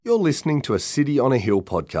You're listening to a City on a Hill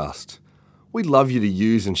podcast. We'd love you to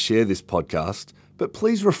use and share this podcast, but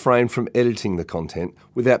please refrain from editing the content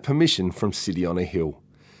without permission from City on a Hill.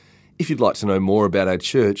 If you'd like to know more about our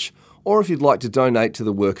church, or if you'd like to donate to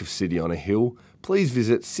the work of City on a Hill, please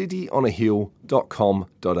visit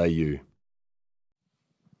cityonahill.com.au.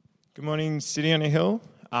 Good morning, City on a Hill.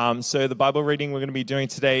 So the Bible reading we're going to be doing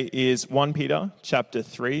today is 1 Peter chapter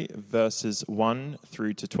 3, verses 1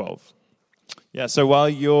 through to 12. Yeah, so while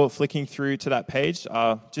you're flicking through to that page,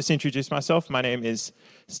 just introduce myself. My name is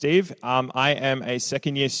Steve. I am a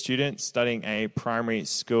second-year student studying a primary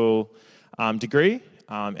school degree.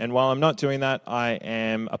 And while I'm not doing that, I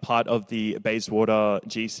am a part of the Bayswater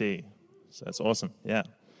GC. So that's awesome. Yeah,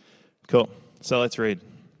 cool. So let's read.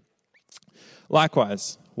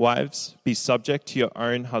 Likewise, wives, be subject to your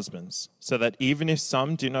own husbands, so that even if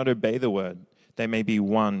some do not obey the word, they may be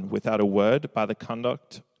won without a word by the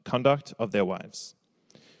conduct of their wives,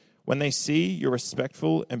 when they see your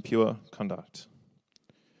respectful and pure conduct.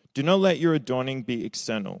 Do not let your adorning be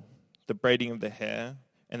external, the braiding of the hair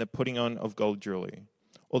and the putting on of gold jewelry,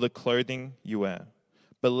 or the clothing you wear,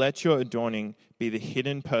 but let your adorning be the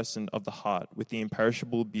hidden person of the heart with the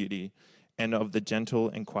imperishable beauty and of the gentle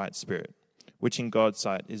and quiet spirit, which in God's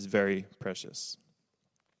sight is very precious.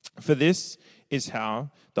 For this is how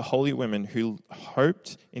the holy women who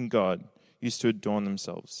hoped in God used to adorn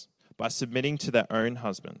themselves, by submitting to their own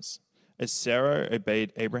husbands, as Sarah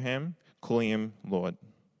obeyed Abraham, calling him Lord.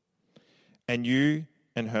 And you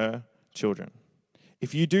and her children,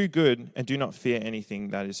 if you do good and do not fear anything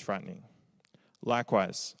that is frightening.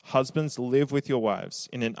 Likewise, husbands, live with your wives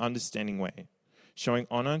in an understanding way, showing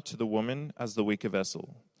honor to the woman as the weaker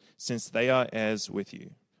vessel, since they are heirs with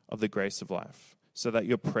you of the grace of life, so that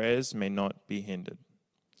your prayers may not be hindered.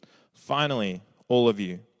 Finally, all of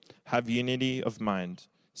you, have unity of mind,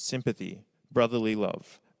 sympathy, brotherly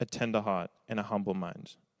love, a tender heart, and a humble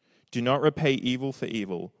mind. Do not repay evil for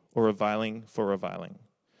evil or reviling for reviling,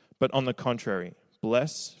 but on the contrary,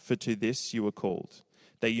 bless, for to this you were called,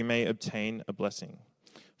 that you may obtain a blessing.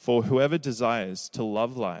 For whoever desires to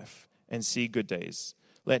love life and see good days,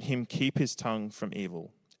 let him keep his tongue from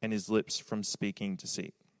evil and his lips from speaking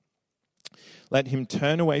deceit. Let him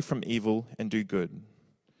turn away from evil and do good.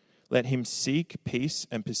 Let him seek peace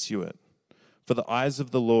and pursue it. For the eyes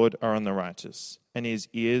of the Lord are on the righteous, and his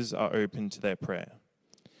ears are open to their prayer.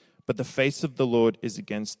 But the face of the Lord is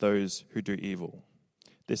against those who do evil.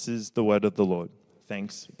 This is the word of the Lord.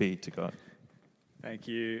 Thanks be to God. Thank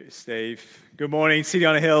you, Steve. Good morning, City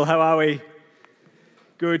on a Hill. How are we?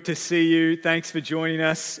 Good to see you. Thanks for joining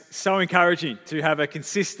us. So encouraging to have a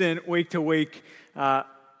consistent week-to-week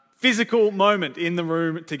physical moment in the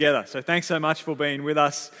room together. So thanks so much for being with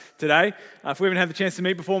us today. If we haven't had the chance to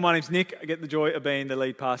meet before, my name's Nick. I get the joy of being the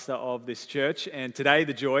lead pastor of this church, and today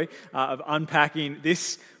the joy of unpacking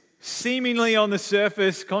this seemingly on the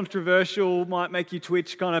surface controversial, might make you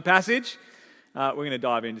twitch kind of passage. We're going to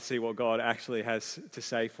dive in to see what God actually has to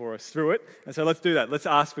say for us through it. And so let's do that. Let's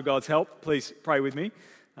ask for God's help. Please pray with me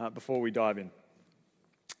before we dive in.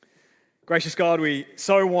 Gracious God, we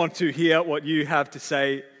so want to hear what you have to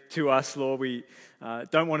say to us, Lord. We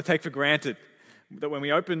don't want to take for granted that when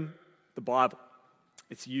we open the Bible,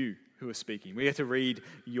 it's you who are speaking. We get to read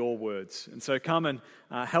your words. And so come and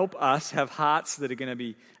help us have hearts that are going to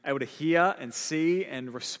be able to hear and see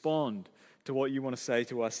and respond to what you want to say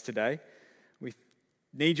to us today. We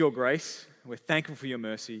need your grace. We're thankful for your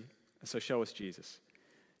mercy. And so show us Jesus.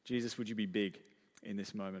 Jesus, would you be big in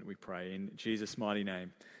this moment, we pray. In Jesus' mighty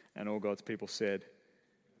name. And all God's people said,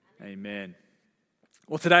 amen.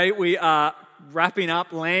 Well, today we are wrapping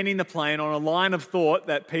up, landing the plane on a line of thought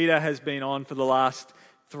that Peter has been on for the last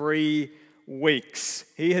 3 weeks.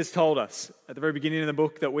 He has told us at the very beginning of the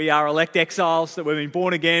book that we are elect exiles, that we've been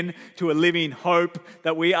born again to a living hope,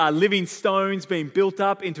 that we are living stones being built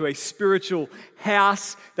up into a spiritual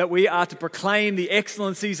house, that we are to proclaim the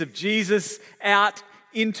excellencies of Jesus out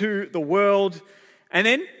into the world. And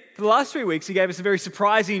then for the last 3 weeks, he gave us a very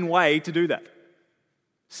surprising way to do that.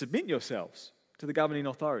 Submit yourselves to the governing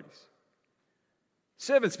authorities.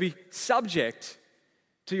 Servants, be subject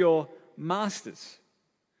to your masters.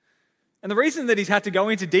 And the reason that he's had to go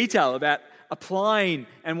into detail about applying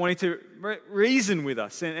and wanting to reason with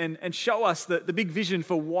us and show us the big vision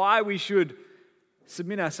for why we should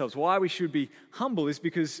submit ourselves, why we should be humble, is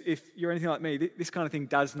because if you're anything like me, this kind of thing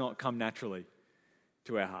does not come naturally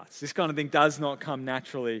to our hearts. This kind of thing does not come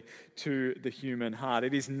naturally to the human heart.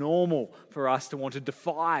 It is normal for us to want to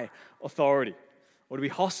defy authority or to be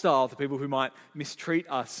hostile to people who might mistreat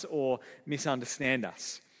us or misunderstand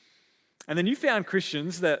us. And the newfound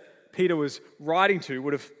Christians that Peter was writing to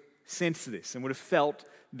would have sensed this and would have felt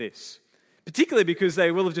this. Particularly because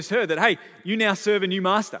they will have just heard that, hey, you now serve a new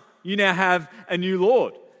master. You now have a new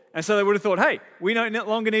Lord. And so they would have thought, hey, we no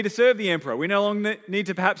longer need to serve the emperor. We no longer need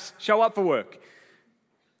to perhaps show up for work.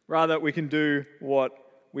 Rather, we can do what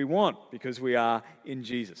we want because we are in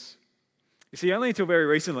Jesus. You see, only until very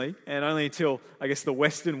recently, and only until, I guess, the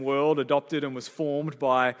Western world adopted and was formed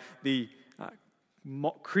by the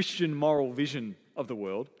Christian moral vision of the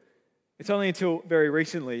world, it's only until very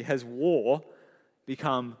recently has war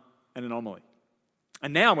become an anomaly.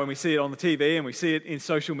 And now when we see it on the TV and we see it in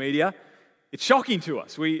social media, it's shocking to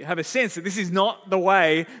us. We have a sense that this is not the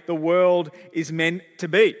way the world is meant to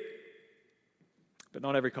be. But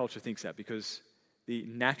not every culture thinks that, because the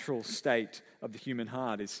natural state of the human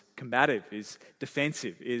heart is combative, is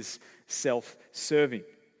defensive, is self-serving.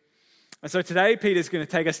 And so today, Peter's going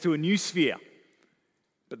to take us to a new sphere,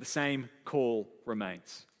 but the same call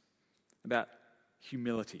remains, about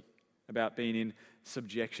humility, about being in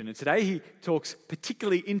subjection. And today he talks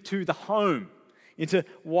particularly into the home, into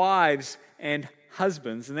wives and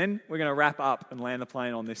husbands. And then we're going to wrap up and land the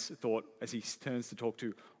plane on this thought as he turns to talk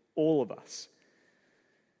to all of us.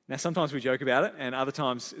 Now, sometimes we joke about it, and other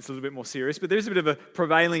times it's a little bit more serious, but there's a bit of a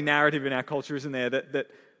prevailing narrative in our culture, isn't there, that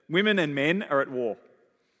women and men are at war,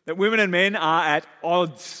 that women and men are at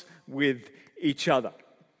odds with each other.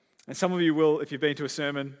 And some of you will, if you've been to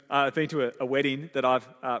a wedding that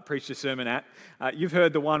I've preached a sermon at, you've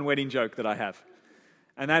heard the one wedding joke that I have,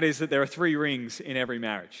 and that is that there are 3 rings in every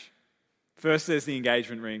marriage. First, there's the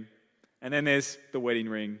engagement ring, and then there's the wedding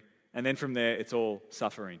ring, and then from there, it's all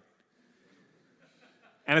suffering.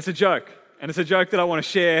 And it's a joke. And it's a joke that I want to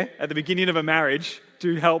share at the beginning of a marriage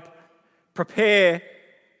to help prepare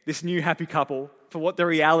this new happy couple for what the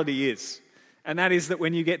reality is. And that is that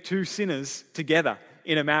when you get 2 sinners together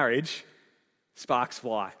in a marriage, sparks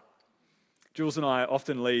fly. Jules and I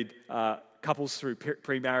often lead couples through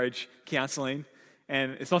pre-marriage counselling.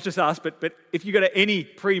 And it's not just us, but if you go to any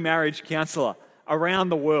pre-marriage counsellor around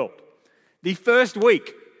the world, the first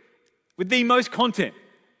week with the most content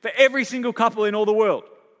for every single couple in all the world,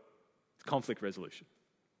 conflict resolution.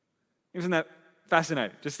 Isn't that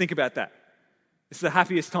fascinating? Just think about that. It's the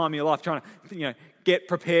happiest time of your life, trying to get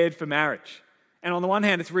prepared for marriage. And on the one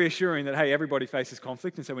hand, it's reassuring that, hey, everybody faces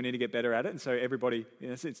conflict, and so we need to get better at it, and so everybody,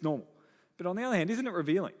 it's normal. But on the other hand, isn't it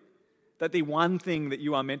revealing that the one thing that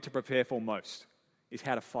you are meant to prepare for most is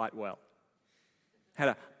how to fight well, how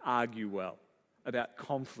to argue well about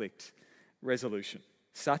conflict resolution?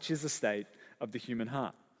 Such is the state of the human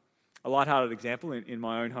heart. A lighthearted example in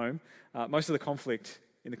my own home, most of the conflict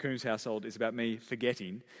in the Coombs household is about me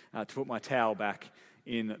forgetting to put my towel back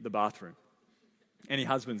in the bathroom. Any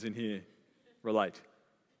husbands in here relate?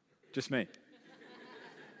 Just me.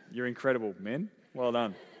 You're incredible, men. Well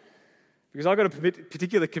done. Because I've got a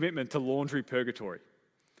particular commitment to laundry purgatory.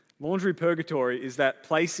 Laundry purgatory is that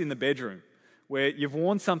place in the bedroom where you've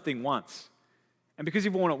worn something once. And because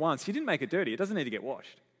you've worn it once, you didn't make it dirty. It doesn't need to get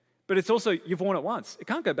washed. But it's also, you've worn it once. It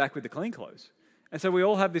can't go back with the clean clothes. And so we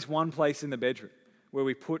all have this one place in the bedroom where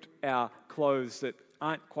we put our clothes that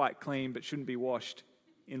aren't quite clean but shouldn't be washed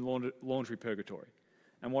in laundry purgatory.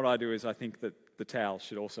 And what I do is I think that the towel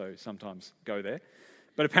should also sometimes go there.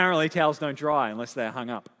 But apparently towels don't dry unless they're hung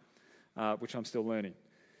up, which I'm still learning.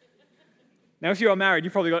 Now, if you are married,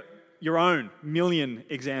 you've probably got your own million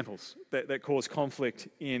examples that cause conflict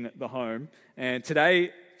in the home. And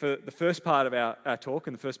today, for the first part of our talk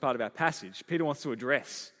and the first part of our passage, Peter wants to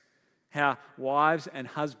address how wives and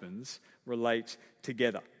husbands relate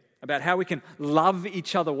together, about how we can love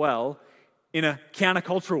each other well in a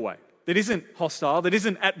countercultural way that isn't hostile, that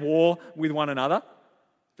isn't at war with one another,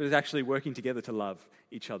 but is actually working together to love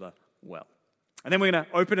each other well. And then we're going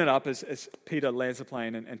to open it up as Peter lands the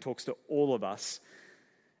plane and talks to all of us.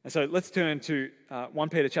 And so let's turn to 1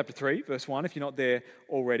 Peter chapter 3, verse 1, if you're not there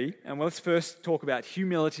already. And let's first talk about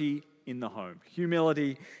humility in the home.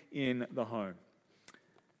 Humility in the home.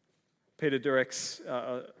 Peter directs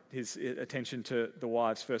his attention to the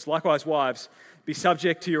wives first. Likewise, wives, be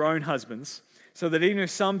subject to your own husbands, so that even if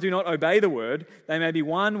some do not obey the word, they may be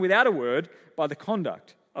won without a word by the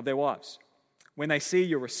conduct of their wives, when they see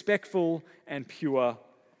your respectful and pure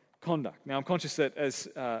conduct. Now, I'm conscious that as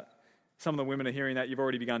some of the women are hearing that, you've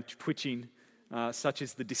already begun twitching, such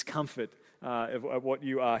as the discomfort of what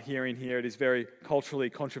you are hearing here. It is very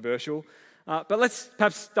culturally controversial. But let's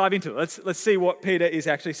perhaps dive into it. Let's see what Peter is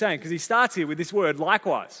actually saying, because he starts here with this word,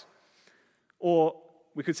 likewise. Or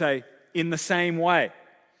we could say, in the same way.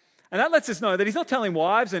 And that lets us know that he's not telling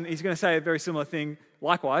wives, and he's going to say a very similar thing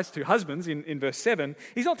likewise to husbands in verse 7.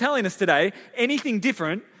 He's not telling us today anything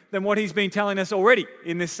different than what he's been telling us already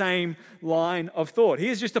in this same line of thought. He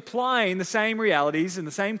is just applying the same realities and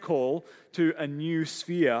the same call to a new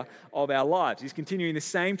sphere of our lives. He's continuing the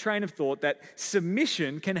same train of thought that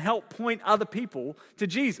submission can help point other people to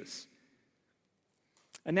Jesus.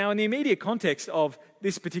 And now in the immediate context of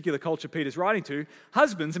this particular culture Peter's writing to,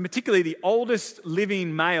 husbands, and particularly the oldest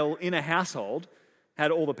living male in a household,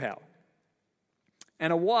 had all the power.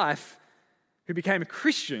 And a wife who became a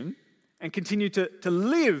Christian and continued to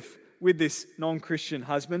live with this non-Christian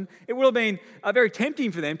husband, it would have been very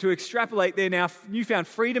tempting for them to extrapolate their now newfound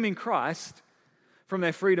freedom in Christ from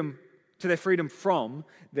their freedom to their freedom from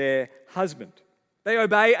their husband. They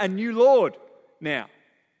obey a new Lord now.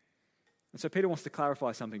 And so Peter wants to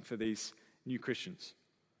clarify something for these new Christians.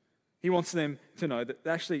 He wants them to know that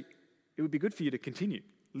actually it would be good for you to continue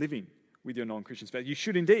living with your non-Christian spouse. You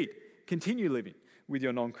should indeed continue living with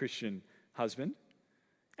your non-Christian husband.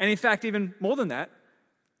 And in fact, even more than that,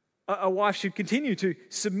 a wife should continue to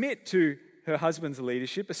submit to her husband's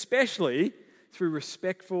leadership, especially through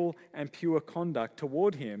respectful and pure conduct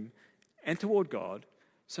toward him and toward God,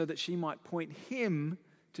 so that she might point him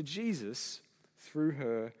to Jesus through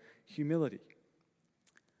her humility.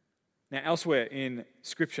 Now, elsewhere in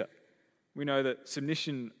Scripture, we know that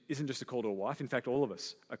submission isn't just a call to a wife. In fact, all of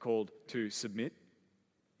us are called to submit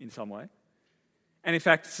in some way. And in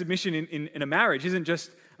fact, submission in a marriage isn't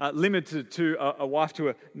just limited to a wife to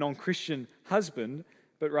a non-Christian husband,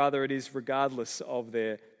 but rather it is regardless of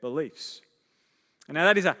their beliefs. And now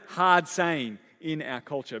that is a hard saying in our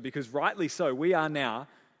culture, because rightly so, we are now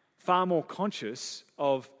far more conscious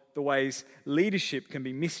of the ways leadership can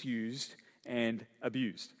be misused and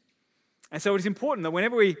abused. And so it is important that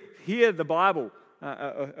whenever we hear the Bible,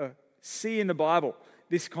 see in the Bible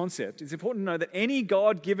this concept, it's important to know that any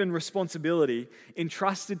God-given responsibility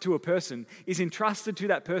entrusted to a person is entrusted to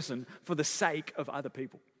that person for the sake of other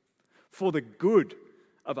people, for the good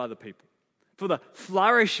of other people, for the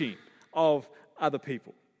flourishing of other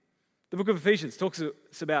people. The book of Ephesians talks to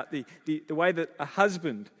us about the way that a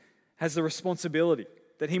husband has the responsibility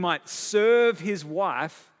that he might serve his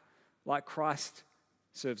wife like Christ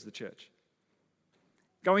serves the church.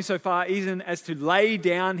 Going so far even as to lay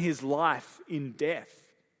down his life in death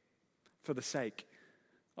for the sake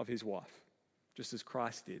of his wife, just as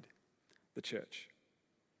Christ did the church.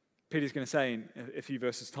 Peter's going to say in a few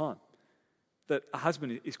verses' time that a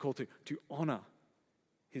husband is called to honor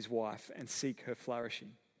his wife and seek her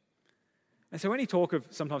flourishing. And so any talk of,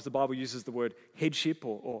 sometimes the Bible uses the word headship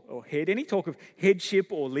or head, any talk of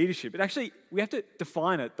headship or leadership, we have to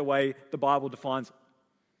define it the way the Bible defines it.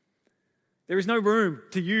 There is no room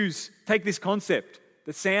to take this concept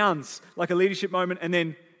that sounds like a leadership moment and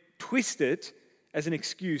then twist it as an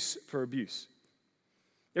excuse for abuse.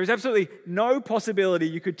 There is absolutely no possibility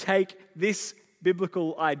you could take this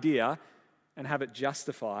biblical idea and have it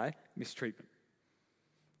justify mistreatment.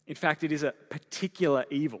 In fact, it is a particular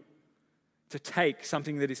evil to take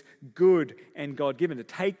something that is good and God-given, to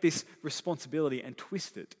take this responsibility and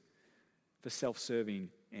twist it for self-serving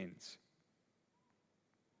ends.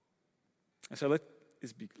 And so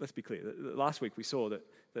let's be clear. Last week we saw that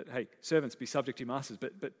hey, servants, be subject to your masters,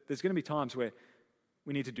 but there's going to be times where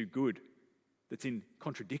we need to do good that's in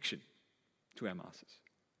contradiction to our masters.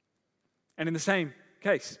 And in the same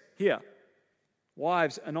case here,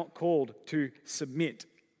 wives are not called to submit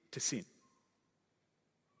to sin.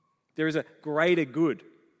 There is a greater good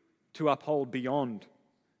to uphold beyond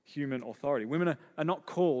human authority. Women are not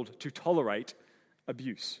called to tolerate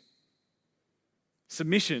abuse.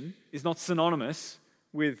 Submission is not synonymous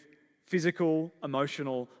with physical,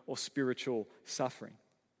 emotional, or spiritual suffering.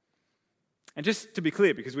 And just to be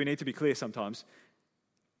clear, because we need to be clear sometimes,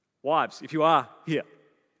 wives, if you are here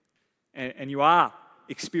and you are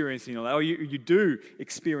experiencing all that, or you do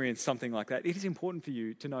experience something like that, it is important for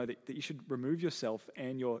you to know that you should remove yourself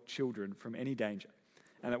and your children from any danger,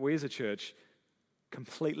 and that we as a church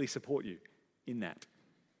completely support you in that,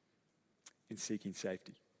 in seeking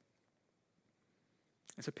safety.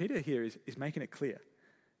 And so Peter here is making it clear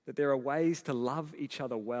that there are ways to love each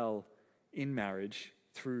other well in marriage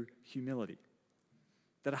through humility.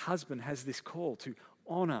 That a husband has this call to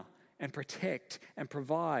honor and protect and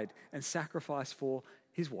provide and sacrifice for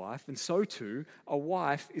his wife, and so too a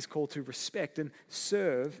wife is called to respect and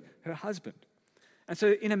serve her husband. And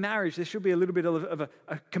so in a marriage there should be a little bit of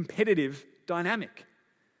a competitive dynamic.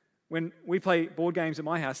 When we play board games at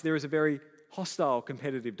my house, there is a very hostile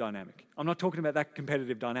competitive dynamic. I'm not talking about that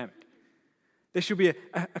competitive dynamic. There should be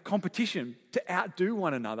a competition to outdo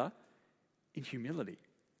one another in humility,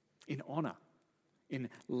 in honor, in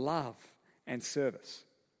love and service.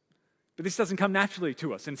 But this doesn't come naturally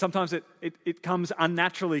to us, and sometimes it comes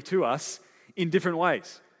unnaturally to us in different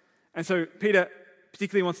ways. And so Peter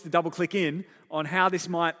particularly wants to double-click in on how this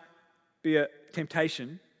might be a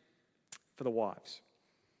temptation for the wives.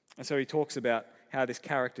 And so he talks about how this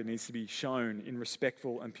character needs to be shown in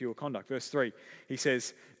respectful and pure conduct. Verse 3, he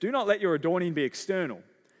says, "Do not let your adorning be external,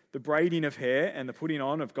 the braiding of hair and the putting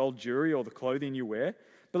on of gold jewelry or the clothing you wear,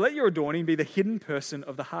 but let your adorning be the hidden person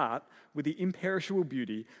of the heart with the imperishable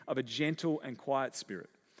beauty of a gentle and quiet spirit,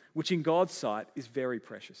 which in God's sight is very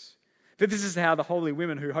precious. For this is how the holy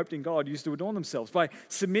women who hoped in God used to adorn themselves, by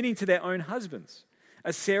submitting to their own husbands,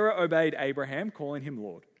 as Sarah obeyed Abraham, calling him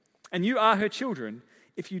Lord. And you are her children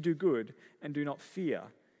if you do good and do not fear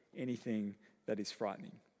anything that is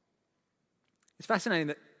frightening." It's fascinating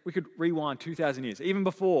that we could rewind 2,000 years, even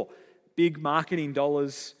before big marketing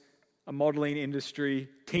dollars, a modeling industry,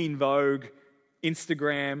 Teen Vogue,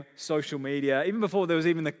 Instagram, social media, even before there was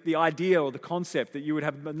even the idea or the concept that you would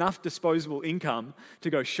have enough disposable income to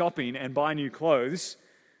go shopping and buy new clothes.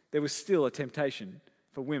 There was still a temptation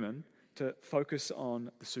for women to focus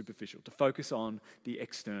on the superficial, to focus on the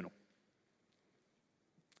external.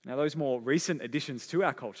 Now, those more recent additions to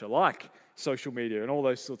our culture, like social media and all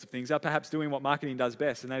those sorts of things, are perhaps doing what marketing does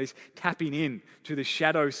best, and that is tapping in to the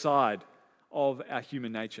shadow side of our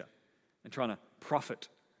human nature and trying to profit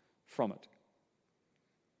from it.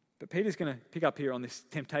 But Peter's going to pick up here on this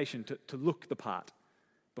temptation to look the part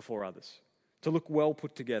before others, to look well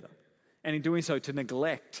put together, and in doing so, to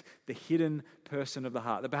neglect the hidden person of the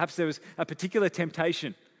heart. That perhaps there was a particular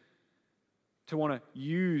temptation to want to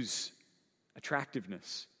use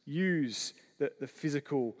attractiveness, use the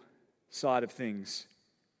physical side of things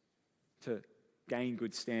to gain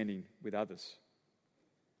good standing with others.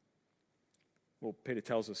 Well, Peter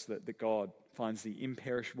tells us that God finds the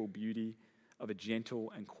imperishable beauty of a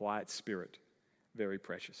gentle and quiet spirit very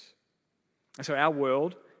precious. And so our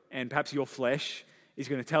world, and perhaps your flesh, is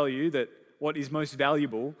going to tell you that what is most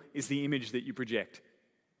valuable is the image that you project.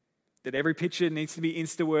 That every picture needs to be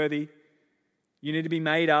Insta-worthy. You need to be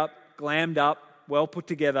made up, glammed up, well put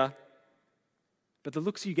together. But the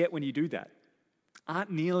looks you get when you do that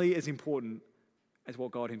aren't nearly as important as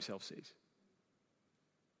what God himself sees.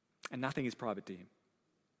 And nothing is private to him.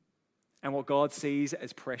 And what God sees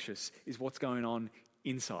as precious is what's going on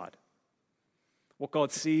inside. What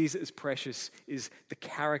God sees as precious is the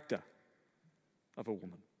character of a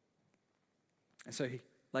woman. And so,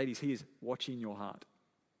 ladies, he is watching your heart.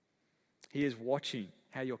 He is watching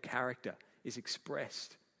how your character is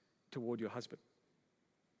expressed toward your husband.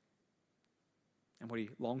 And what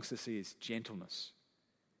he longs to see is gentleness,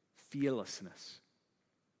 fearlessness,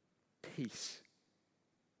 peace.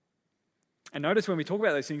 And notice when we talk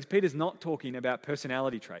about those things, Peter's not talking about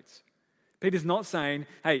personality traits. Peter's not saying,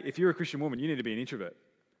 hey, if you're a Christian woman, you need to be an introvert.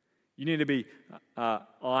 You need to be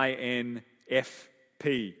INFP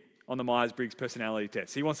on the Myers-Briggs personality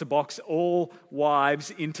test. He wants to box all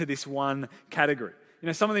wives into this one category. You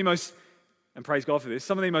know, some of the most, and praise God for this,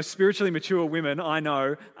 some of the most spiritually mature women I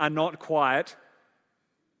know are not quiet.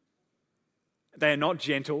 They are not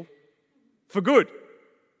gentle for good.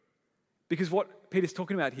 Because what Peter's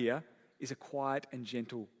talking about here is a quiet and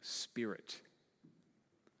gentle spirit.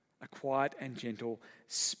 A quiet and gentle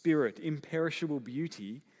spirit. Imperishable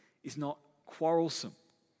beauty is not quarrelsome.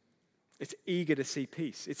 It's eager to see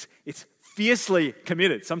peace. It's fiercely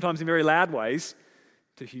committed, sometimes in very loud ways,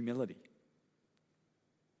 to humility.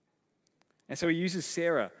 And so he uses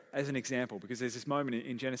Sarah as an example, because there's this moment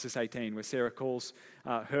in Genesis 18 where Sarah calls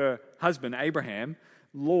her husband, Abraham,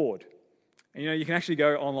 Lord. And you can actually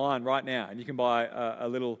go online right now and you can buy a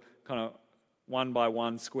little kind of 1 by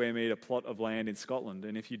 1 square metre plot of land in Scotland.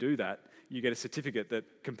 And if you do that, you get a certificate that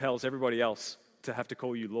compels everybody else to have to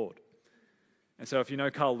call you Lord. And so if you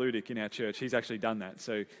know Carl Ludick in our church, he's actually done that.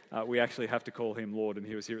 So we actually have to call him Lord, and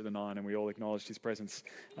he was here at the 9 and we all acknowledged his presence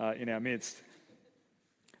in our midst.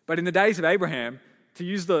 But in the days of Abraham, to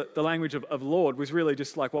use the language of Lord was really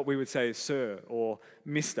just like what we would say is Sir or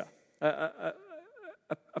Mister, a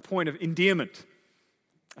point of endearment,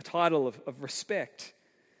 a title of respect.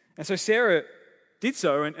 And so Sarah did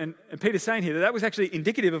so, and Peter's saying here that was actually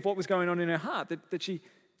indicative of what was going on in her heart, that she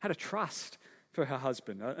had a trust for her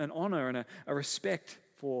husband, an honor and a respect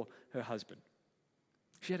for her husband.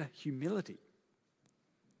 She had a humility.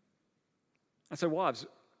 And so wives,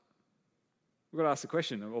 we've got to ask the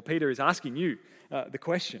question, or Peter is asking you the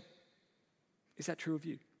question, is that true of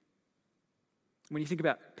you? When you think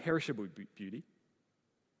about perishable beauty,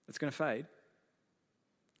 that's going to fade.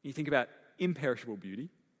 You think about imperishable beauty,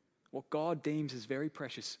 what God deems as very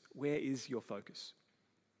precious, where is your focus?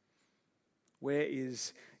 Where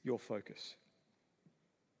is your focus?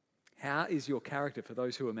 How is your character, for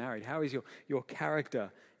those who are married, how is your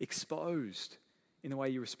character exposed in the way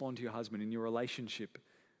you respond to your husband, in your relationship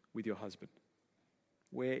with your husband?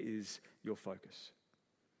 Where is your focus?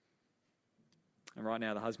 And right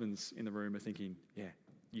now, the husbands in the room are thinking, yeah,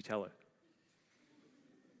 you tell her.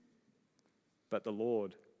 But the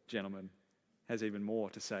Lord, gentlemen, has even more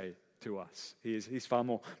to say to us. He's far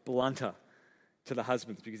more blunter to the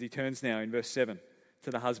husbands, because he turns now in verse 7 to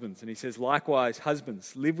the husbands and he says, "Likewise,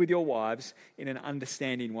 husbands, live with your wives in an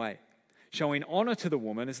understanding way, showing honor to the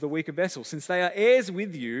woman as the weaker vessel, since they are heirs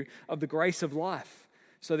with you of the grace of life,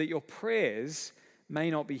 so that your prayers may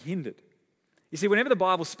not be hindered." You see, whenever the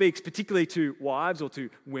Bible speaks, particularly to wives or to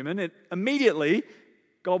women, it immediately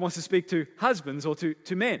God wants to speak to husbands or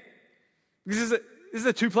to men. This is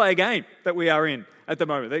a two-player game that we are in at the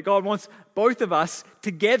moment, that God wants both of us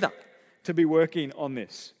together to be working on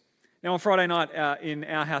this. Now, on Friday night in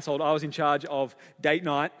our household, I was in charge of date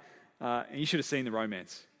night, and you should have seen the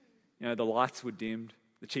romance. You know, the lights were dimmed,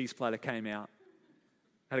 the cheese platter came out,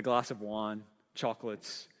 had a glass of wine,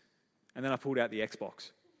 chocolates, and then I pulled out the Xbox.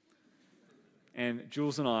 And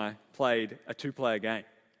Jules and I played a two-player game.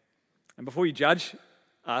 And before you judge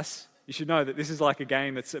us, you should know that this is like a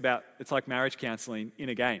game it's like marriage counseling in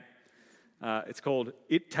a game. It's called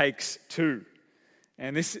It Takes Two.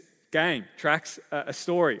 And this game tracks a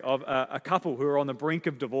story of a couple who are on the brink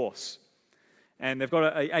of divorce. And they've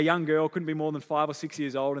got a young girl, couldn't be more than 5 or 6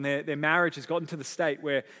 years old, and their marriage has gotten to the state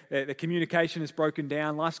where their communication has broken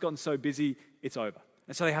down, life's gotten so busy, it's over.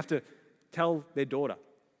 And so they have to tell their daughter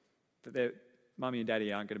that their mummy and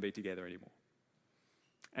daddy aren't going to be together anymore.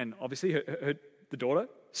 And obviously the daughter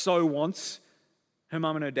so wants her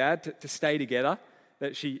mum and her dad to stay together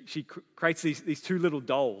that she creates these two little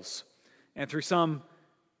dolls. And through some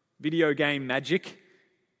video game magic,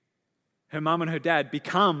 her mum and her dad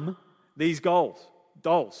become these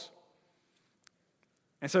dolls.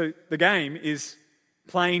 And so the game is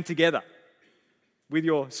playing together with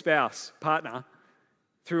your spouse, partner,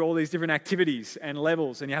 through all these different activities and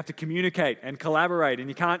levels, and you have to communicate and collaborate, and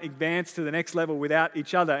you can't advance to the next level without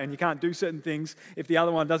each other, and you can't do certain things if the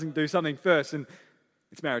other one doesn't do something first, and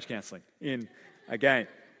it's marriage counseling in a game.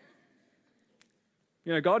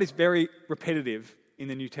 You know, God is very repetitive in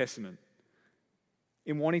the New Testament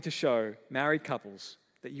in wanting to show married couples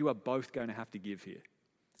that you are both going to have to give here.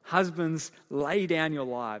 Husbands, lay down your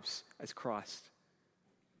lives as Christ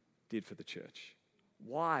did for the church.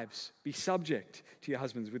 Wives, be subject to your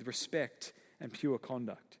husbands with respect and pure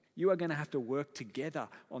conduct. You are going to have to work together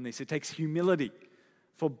on this. It takes humility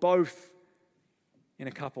for both in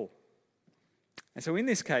a couple. And so in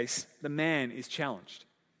this case, the man is challenged.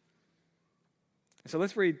 So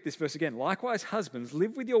let's read this verse again. "Likewise, husbands,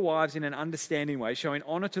 live with your wives in an understanding way, showing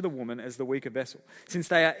honor to the woman as the weaker vessel, since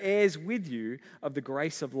they are heirs with you of the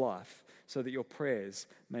grace of life, so that your prayers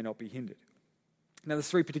may not be hindered." Now,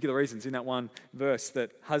 there's 3 particular reasons in that one verse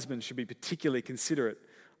that husbands should be particularly considerate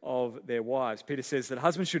of their wives. Peter says that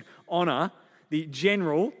husbands should honor the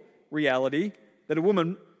general reality that a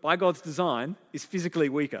woman, by God's design, is physically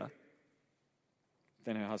weaker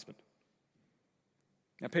than her husband.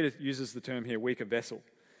 Now, Peter uses the term here, weaker vessel,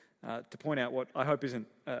 to point out what I hope isn't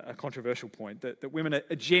a controversial point, that women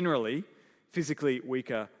are generally physically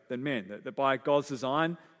weaker than men, that by God's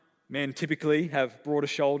design, men typically have broader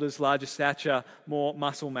shoulders, larger stature, more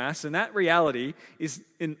muscle mass, and that reality is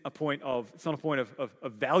it's not a point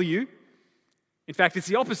of value. In fact, it's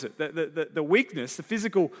the opposite. The weakness, the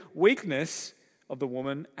physical weakness of the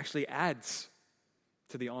woman actually adds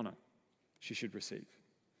to the honor she should receive.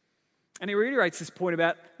 And he reiterates this point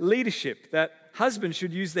about leadership, that husbands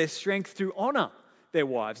should use their strength to honor their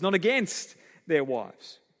wives, not against their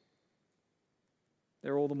wives.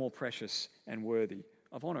 They're all the more precious and worthy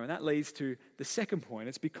of honor. And that leads to the second point.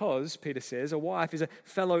 It's because, Peter says, a wife is a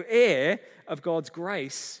fellow heir of God's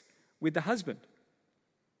grace with the husband.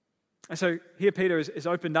 And so here Peter has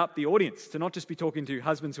opened up the audience to not just be talking to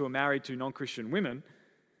husbands who are married to non-Christian women,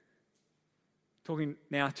 talking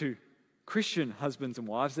now to Christian husbands and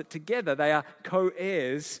wives, that together they are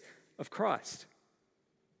co-heirs of Christ.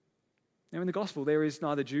 Now in the gospel there is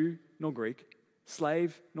neither Jew nor Greek,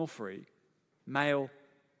 slave nor free, male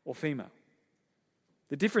or female.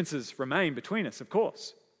 The differences remain between us, of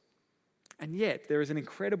course. And yet there is an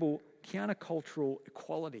incredible countercultural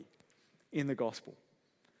equality in the gospel.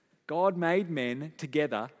 God made men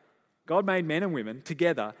and women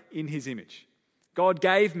together in his image. God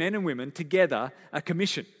gave men and women together a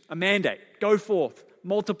commission, a mandate. Go forth,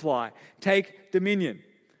 multiply, take dominion.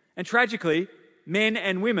 And tragically, men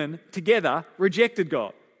and women together rejected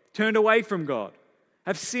God, turned away from God,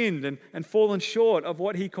 have sinned and fallen short of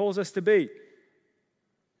what he calls us to be.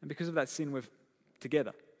 And because of that sin, we've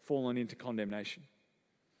together fallen into condemnation.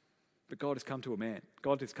 But God has come to a man.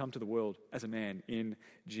 God has come to the world as a man in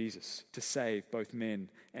Jesus to save both men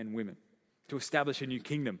and women, to establish a new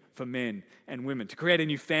kingdom for men and women, to create a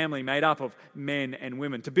new family made up of men and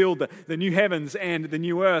women, to build the new heavens and the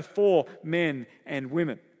new earth for men and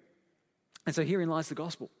women. And so herein lies the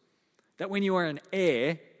gospel, that when you are an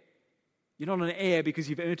heir, you're not an heir because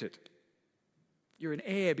you've earned it. You're an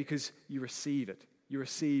heir because you receive it. You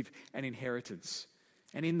receive an inheritance.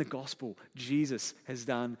 And in the gospel, Jesus has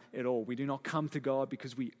done it all. We do not come to God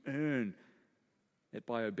because we earn it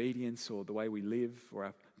by obedience or the way we live or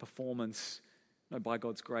our performance. No, by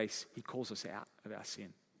God's grace, He calls us out of our sin.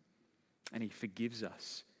 And He forgives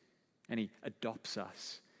us. And He adopts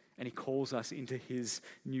us. And He calls us into His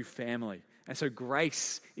new family. And so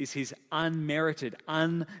grace is His unmerited,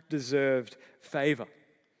 undeserved favor.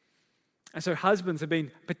 And so husbands have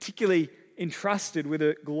been particularly entrusted with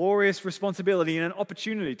a glorious responsibility and an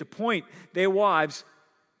opportunity to point their wives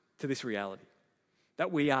to this reality,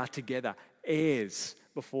 that we are together heirs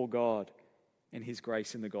before God and His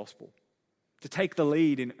grace in the gospel, to take the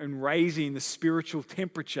lead in raising the spiritual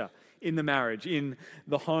temperature in the marriage, in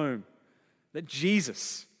the home, that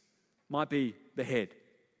Jesus might be the head,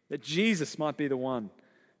 that Jesus might be the one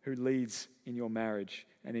who leads in your marriage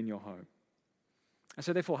and in your home. And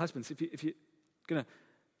so therefore, husbands, if you're going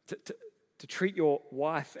to treat your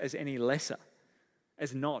wife as any lesser,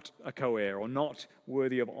 as not a co-heir or not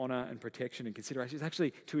worthy of honor and protection and consideration, it's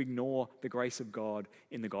actually to ignore the grace of God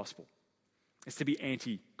in the gospel. It's to be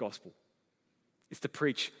anti-gospel. It's to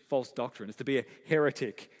preach false doctrine. It's to be a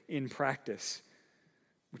heretic in practice,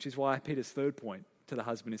 which is why Peter's third point to the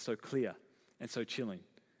husband is so clear and so chilling.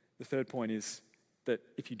 The third point is that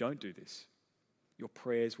if you don't do this, your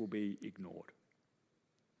prayers will be ignored.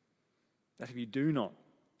 That if you do not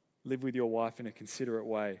live with your wife in a considerate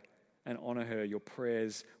way and honor her, your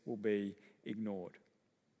prayers will be ignored.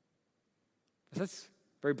 That's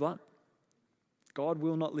very blunt. God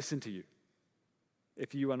will not listen to you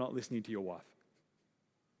if you are not listening to your wife.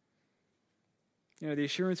 You know, the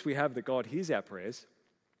assurance we have that God hears our prayers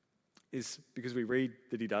is because we read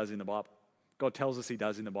that He does in the Bible. God tells us He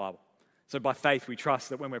does in the Bible. So by faith, we trust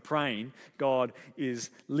that when we're praying, God is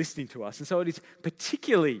listening to us. And so it is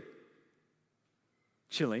particularly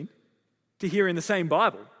chilling to hear in the same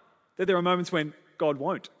Bible that there are moments when God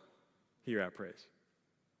won't hear our prayers.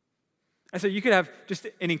 And so you could have just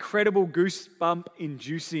an incredible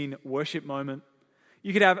goosebump-inducing worship moment.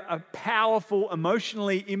 You could have a powerful,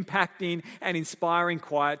 emotionally impacting and inspiring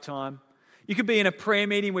quiet time. You could be in a prayer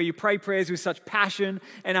meeting where you pray prayers with such passion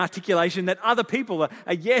and articulation that other people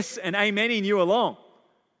are yes and amening you along.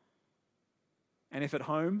 And if at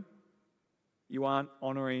home you aren't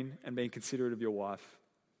honoring and being considerate of your wife,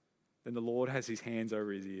 then the Lord has His hands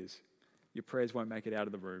over His ears. Your prayers won't make it out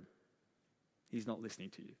of the room. He's not listening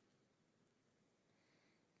to you.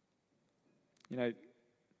 You know,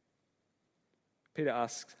 Peter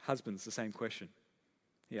asks husbands the same question.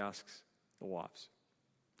 He asks the wives,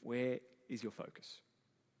 where is your focus?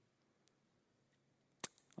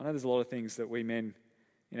 I know there's a lot of things that we men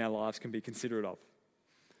in our lives can be considerate of.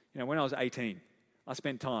 You know, when I was 18, I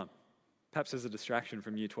spent time, perhaps as a distraction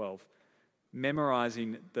from year 12,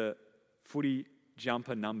 memorising the footy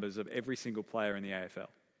jumper numbers of every single player in the AFL.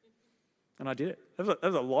 And I did it. That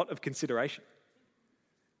was a lot of consideration.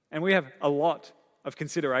 And we have a lot of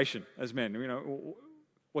consideration as men. You know,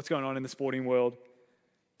 what's going on in the sporting world,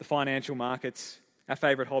 the financial markets, our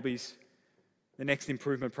favourite hobbies, the next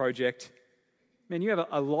improvement project. Man, you have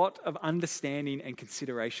a lot of understanding and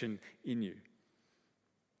consideration in you.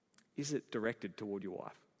 Is it directed toward your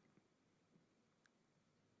wife?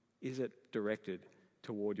 Is it directed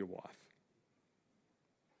toward your wife?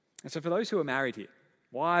 And so for those who are married here,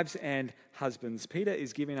 wives and husbands, Peter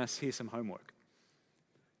is giving us here some homework.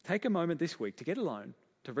 Take a moment this week to get alone,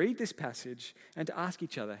 to read this passage, and to ask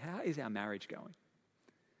each other, how is our marriage going?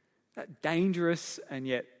 That dangerous and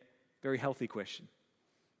yet very healthy question.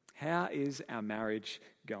 How is our marriage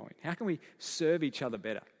going? How can we serve each other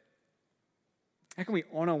better? How can we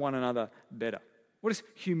honor one another better? What does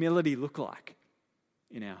humility look like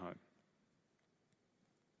in our home?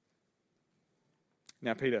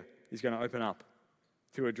 Now, Peter is going to open up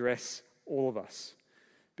to address all of us,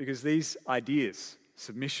 because these ideas,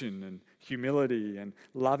 submission and humility and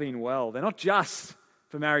loving well, they're not just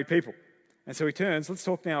for married people. And so he turns, let's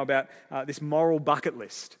talk now about this moral bucket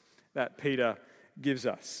list that Peter gives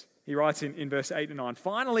us. He writes in verse 8 and 9,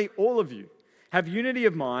 finally, all of you have unity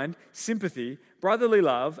of mind, sympathy, brotherly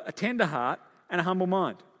love, a tender heart, and a humble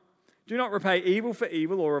mind. Do not repay evil for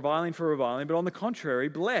evil or reviling for reviling, but on the contrary,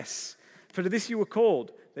 bless, For to this you were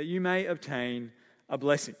called, that you may obtain a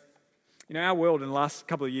blessing. You know, our world in the last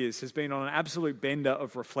couple of years has been on an absolute bender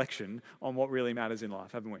of reflection on what really matters in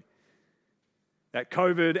life, haven't we? That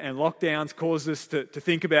COVID and lockdowns caused us to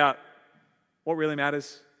think about what really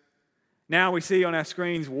matters. Now we see on our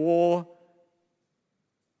screens war.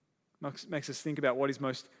 Makes us think about what is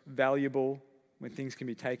most valuable when things can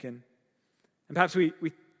be taken. And perhaps we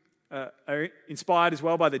are inspired as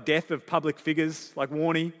well by the death of public figures like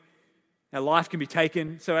Warnie. Our life can be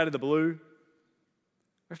taken so out of the blue.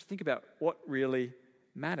 We have to think about what really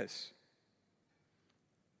matters.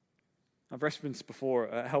 I've referenced before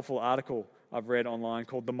a helpful article I've read online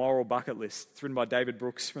called The Moral Bucket List. It's written by David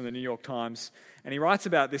Brooks from the New York Times. And he writes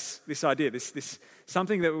about this idea, this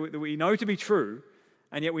something that we know to be true,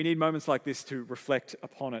 and yet we need moments like this to reflect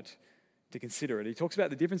upon it, to consider it. He talks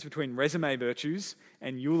about the difference between resume virtues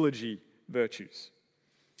and eulogy virtues.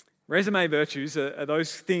 Resume virtues are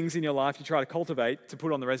those things in your life you try to cultivate to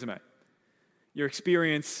put on the resume. Your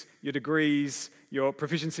experience, your degrees, your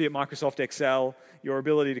proficiency at Microsoft Excel, your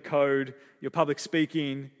ability to code, your public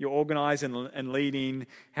speaking, your organising and leading,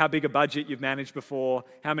 how big a budget you've managed before,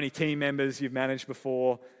 how many team members you've managed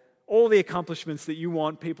before, all the accomplishments that you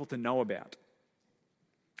want people to know about.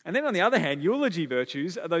 And then on the other hand, eulogy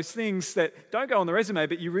virtues are those things that don't go on the resume,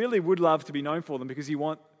 but you really would love to be known for them because you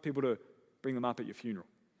want people to bring them up at your funeral.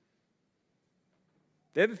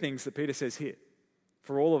 They're the things that Peter says here,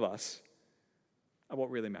 for all of us, are what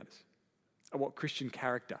really matters, are what Christian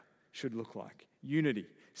character should look like. Unity,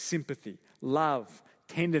 sympathy, love,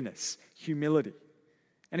 tenderness, humility.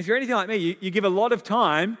 And if you're anything like me, you give a lot of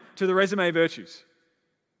time to the resume virtues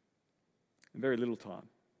and very little time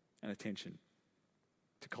and attention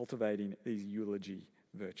to cultivating these eulogy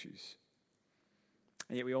virtues.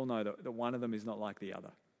 And yet we all know that one of them is not like the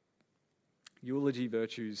other. Eulogy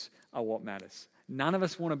virtues are what matters. None of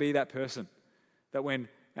us want to be that person that when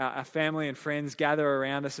our family and friends gather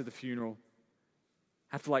around us at the funeral,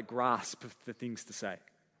 have to grasp the things to say.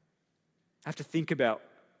 Have to think about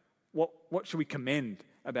what should we commend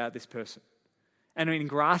about this person. And in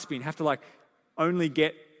grasping, have to only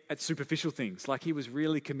get at superficial things, like he was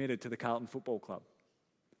really committed to the Carlton Football Club.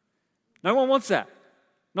 No one wants that.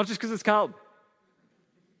 Not just because it's Carlton.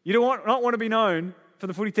 You don't not want to be known for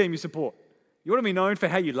the footy team you support. You want to be known for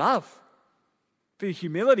how you love, for your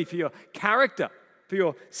humility, for your character, for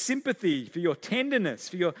your sympathy, for your tenderness,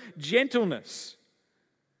 for your gentleness.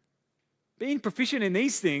 Being proficient in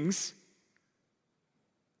these things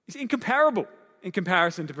is incomparable in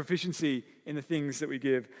comparison to proficiency in the things that we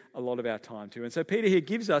give a lot of our time to. And so Peter here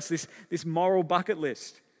gives us this moral bucket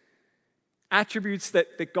list. Attributes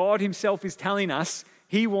that God himself is telling us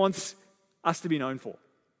he wants us to be known for.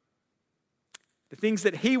 The things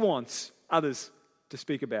that he wants others to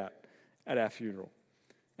speak about at our funeral.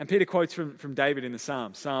 And Peter quotes from David in the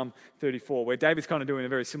Psalm, Psalm 34, where David's kind of doing a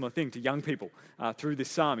very similar thing to young people through this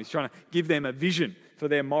psalm. He's trying to give them a vision for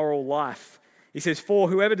their moral life. He says, "For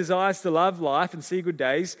whoever desires to love life and see good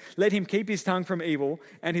days, let him keep his tongue from evil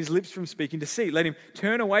and his lips from speaking deceit. Let him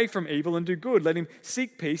turn away from evil and do good. Let him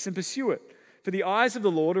seek peace and pursue it. For the eyes of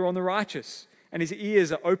the Lord are on the righteous, and his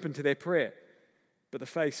ears are open to their prayer. But the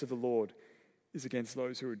face of the Lord is against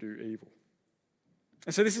those who do evil."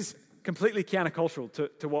 And so this is completely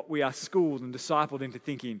countercultural to what we are schooled and discipled into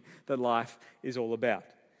thinking that life is all about.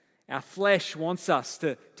 Our flesh wants us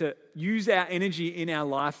to use our energy in our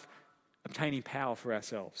life obtaining power for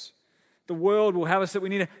ourselves. The world will have us that we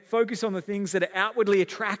need to focus on the things that are outwardly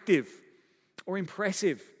attractive or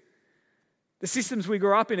impressive. The systems we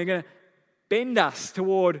grew up in are going to bend us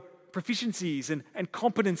toward proficiencies and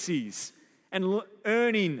competencies and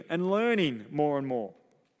earning and learning more and more.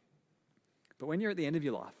 But when you're at the end of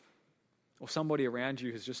your life, or somebody around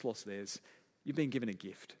you has just lost theirs, you've been given a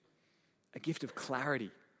gift of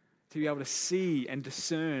clarity, to be able to see and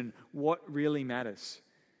discern what really matters.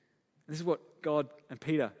 And this is what God and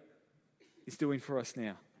Peter is doing for us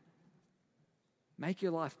now. Make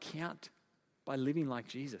your life count by living like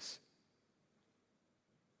Jesus.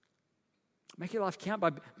 Make your life count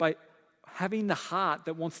by having the heart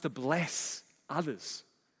that wants to bless others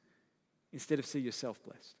instead of see yourself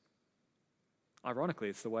blessed. Ironically,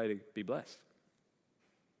 it's the way to be blessed.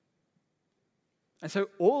 And so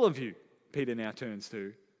all of you, Peter now turns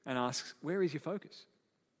to and asks, where is your focus?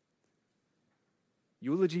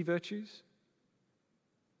 Eulogy virtues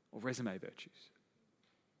or resume virtues?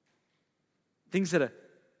 Things that are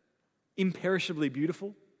imperishably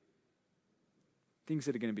beautiful, things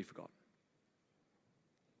that are going to be forgotten.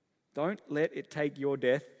 Don't let it take your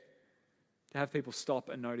death to have people stop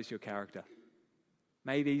and notice your character.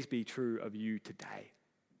 May these be true of you today.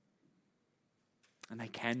 And they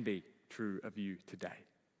can be true of you today.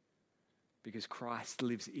 Because Christ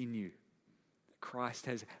lives in you. Christ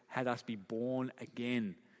has had us be born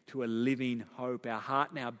again to a living hope. Our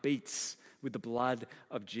heart now beats with the blood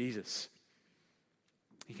of Jesus.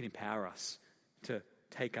 He can empower us to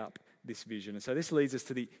take up this vision. And so this leads us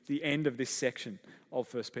to the end of this section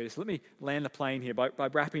of 1 Peter. So let me land the plane here by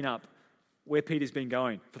wrapping up where Peter's been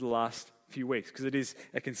going for the last few weeks, because it is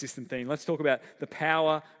a consistent theme. Let's talk about the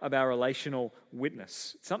power of our relational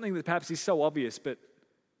witness. It's something that perhaps is so obvious, but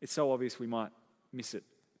it's so obvious we might miss it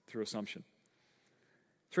through assumption.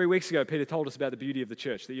 3 weeks ago, Peter told us about the beauty of the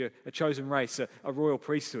church, that you're a chosen race, a royal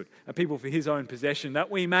priesthood, a people for his own possession, that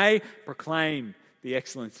we may proclaim the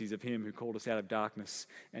excellencies of him who called us out of darkness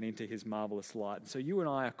and into his marvelous light. And so you and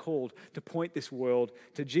I are called to point this world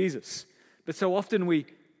to Jesus. But so often we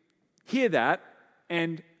hear that,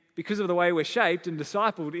 and because of the way we're shaped and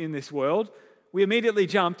discipled in this world, we immediately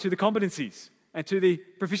jump to the competencies and to the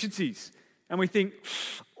proficiencies. And we think,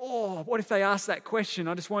 oh, what if they ask that question?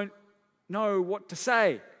 I just won't know what to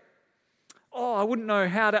say. Oh, I wouldn't know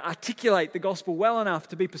how to articulate the gospel well enough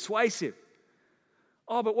to be persuasive.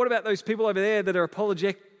 Oh, but what about those people over there that are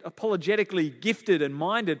apologetically gifted and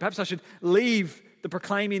minded? Perhaps I should leave the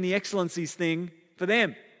proclaiming the excellencies thing for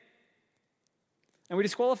them. And we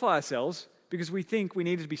disqualify ourselves because we think we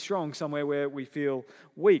need to be strong somewhere where we feel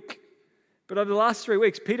weak. But over the last 3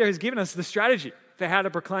 weeks, Peter has given us the strategy for how to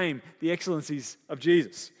proclaim the excellencies of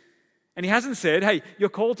Jesus. And he hasn't said, hey, you're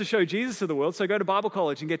called to show Jesus to the world, so go to Bible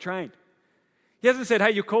college and get trained. He hasn't said,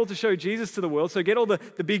 hey, you're called to show Jesus to the world, so get all the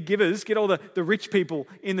big givers, get all the rich people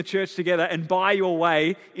in the church together and buy your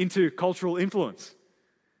way into cultural influence.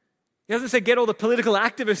 He hasn't said, get all the political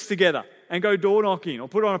activists together and go door knocking or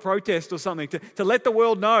put on a protest or something to let the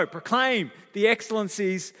world know, proclaim the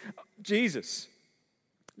excellencies of Jesus.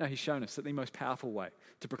 No, he's shown us that the most powerful way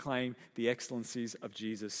to proclaim the excellencies of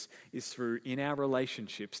Jesus is through, in our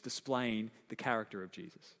relationships, displaying the character of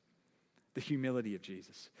Jesus, the humility of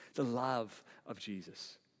Jesus, the love of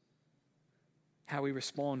Jesus, how we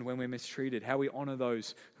respond when we're mistreated, how we honor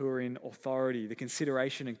those who are in authority, the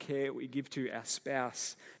consideration and care we give to our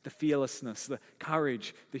spouse, the fearlessness, the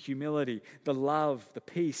courage, the humility, the love, the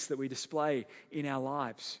peace that we display in our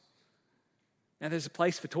lives. Now, there's a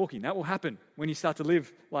place for talking. That will happen when you start to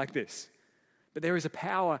live like this. But there is a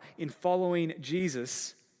power in following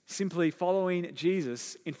Jesus, simply following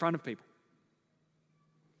Jesus in front of people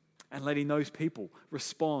and letting those people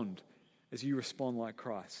respond as you respond like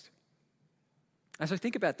Christ. And so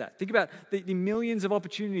think about that. Think about the millions of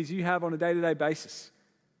opportunities you have on a day-to-day basis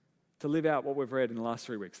to live out what we've read in the last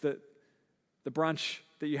 3 weeks. The brunch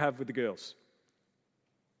that you have with the girls.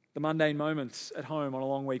 The mundane moments at home on a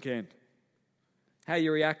long weekend. How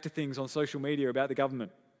you react to things on social media about the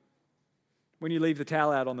government. When you leave the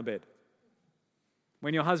towel out on the bed.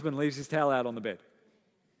 When your husband leaves his towel out on the bed.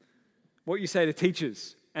 What you say to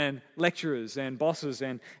teachers and lecturers and bosses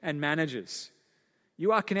and managers.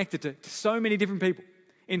 You are connected to so many different people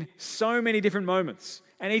in so many different moments.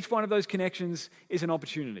 And each one of those connections is an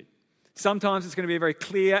opportunity. Sometimes it's going to be a very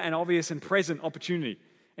clear and obvious and present opportunity.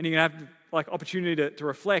 And you're going to have opportunity to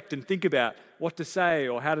reflect and think about what to say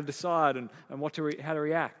or how to decide and how to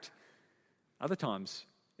react. Other times,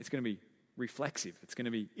 it's going to be reflexive. It's going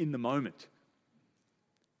to be in the moment.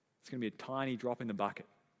 It's going to be a tiny drop in the bucket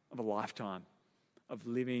of a lifetime of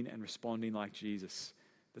living and responding like Jesus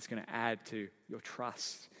that's going to add to your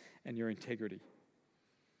trust and your integrity.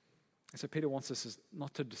 And so Peter wants us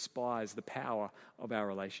not to despise the power of our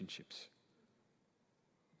relationships,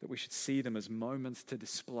 that we should see them as moments to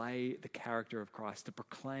display the character of Christ, to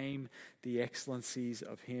proclaim the excellencies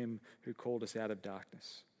of him who called us out of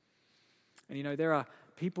darkness. And there are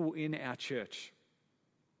people in our church,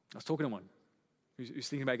 I was talking to one who's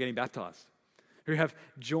thinking about getting baptized, who have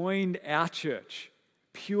joined our church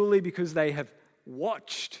purely because they have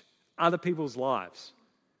watched other people's lives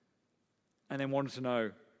and then wanted to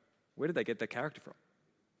know, where did they get that character from?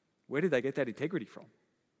 Where did they get that integrity from?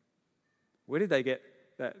 Where did they get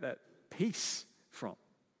that peace from?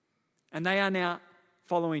 And they are now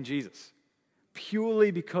following Jesus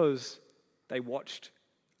purely because they watched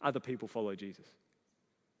other people follow Jesus.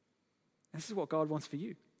 And this is what God wants for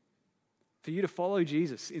you to follow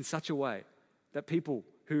Jesus in such a way that people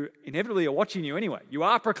who inevitably are watching you anyway, you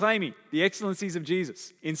are proclaiming the excellencies of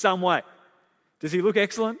Jesus in some way. Does he look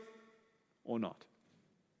excellent or not?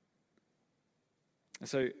 And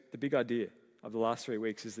so the big idea of the last 3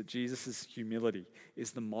 weeks is that Jesus' humility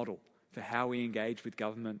is the model for how we engage with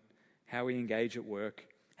government, how we engage at work,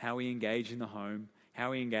 how we engage in the home,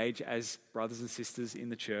 how we engage as brothers and sisters in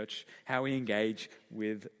the church, how we engage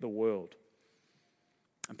with the world.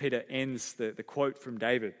 And Peter ends the quote from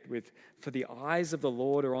David with, "For the eyes of the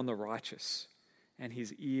Lord are on the righteous, and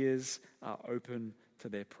his ears are open to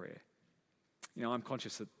their prayer." You know, I'm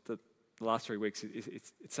conscious that the last 3 weeks,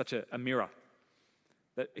 it's such a mirror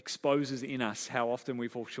that exposes in us how often we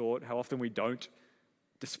fall short, how often we don't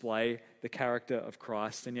display the character of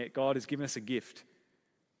Christ. And yet God has given us a gift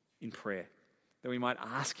in prayer, that we might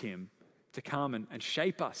ask him to come and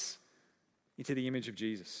shape us into the image of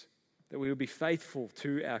Jesus, that we will be faithful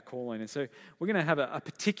to our calling. And so we're going to have a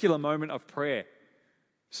particular moment of prayer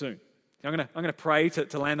soon. I'm going to pray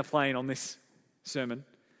to land the plane on this sermon, and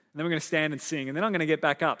then we're going to stand and sing, and then I'm going to get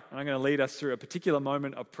back up, and I'm going to lead us through a particular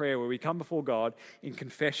moment of prayer where we come before God in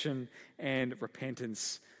confession and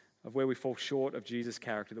repentance of where we fall short of Jesus'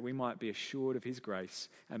 character, that we might be assured of his grace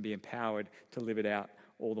and be empowered to live it out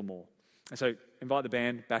all the more. And so invite the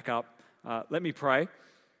band back up. Let me pray,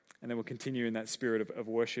 and then we'll continue in that spirit of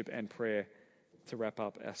worship and prayer to wrap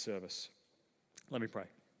up our service. Let me pray.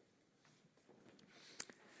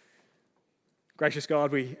 Gracious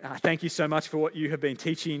God, we thank you so much for what you have been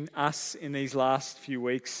teaching us in these last few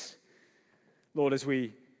weeks. Lord, as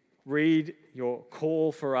we read your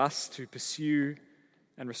call for us to pursue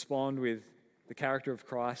and respond with the character of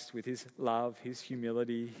Christ, with his love, his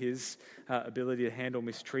humility, his ability to handle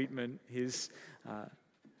mistreatment, his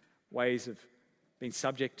ways of being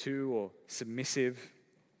subject to or submissive,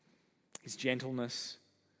 his gentleness.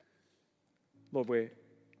 Lord, we're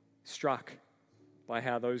struck by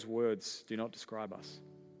how those words do not describe us.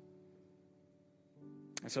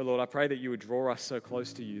 And so, Lord, I pray that you would draw us so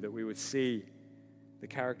close to you that we would see the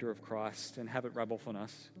character of Christ and have it rub off on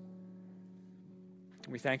us.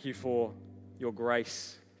 We thank you for your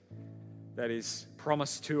grace that is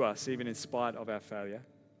promised to us even in spite of our failure.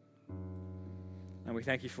 And we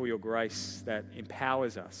thank you for your grace that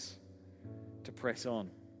empowers us to press on,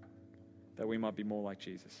 that we might be more like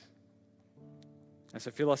Jesus. And so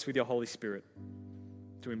fill us with your Holy Spirit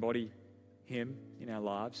to embody him in our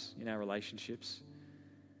lives, in our relationships.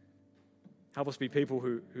 Help us be people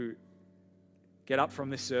who get up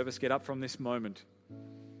from this service, get up from this moment,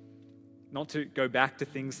 not to go back to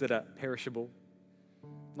things that are perishable,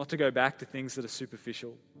 not to go back to things that are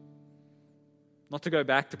superficial, not to go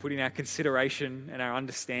back to putting our consideration and our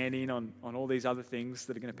understanding on all these other things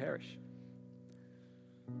that are going to perish.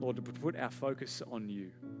 Lord, to put our focus on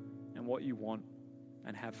you and what you want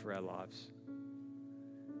and have for our lives.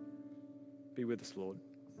 Be with us, Lord.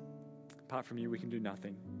 Apart from you, we can do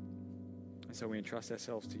nothing. And so we entrust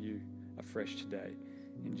ourselves to you afresh today.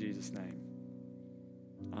 In Jesus' name,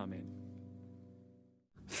 amen.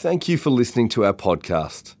 Thank you for listening to our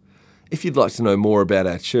podcast. If you'd like to know more about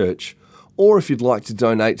our church, or if you'd like to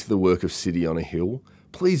donate to the work of City on a Hill,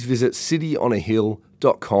 please visit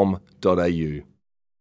cityonahill.com.au.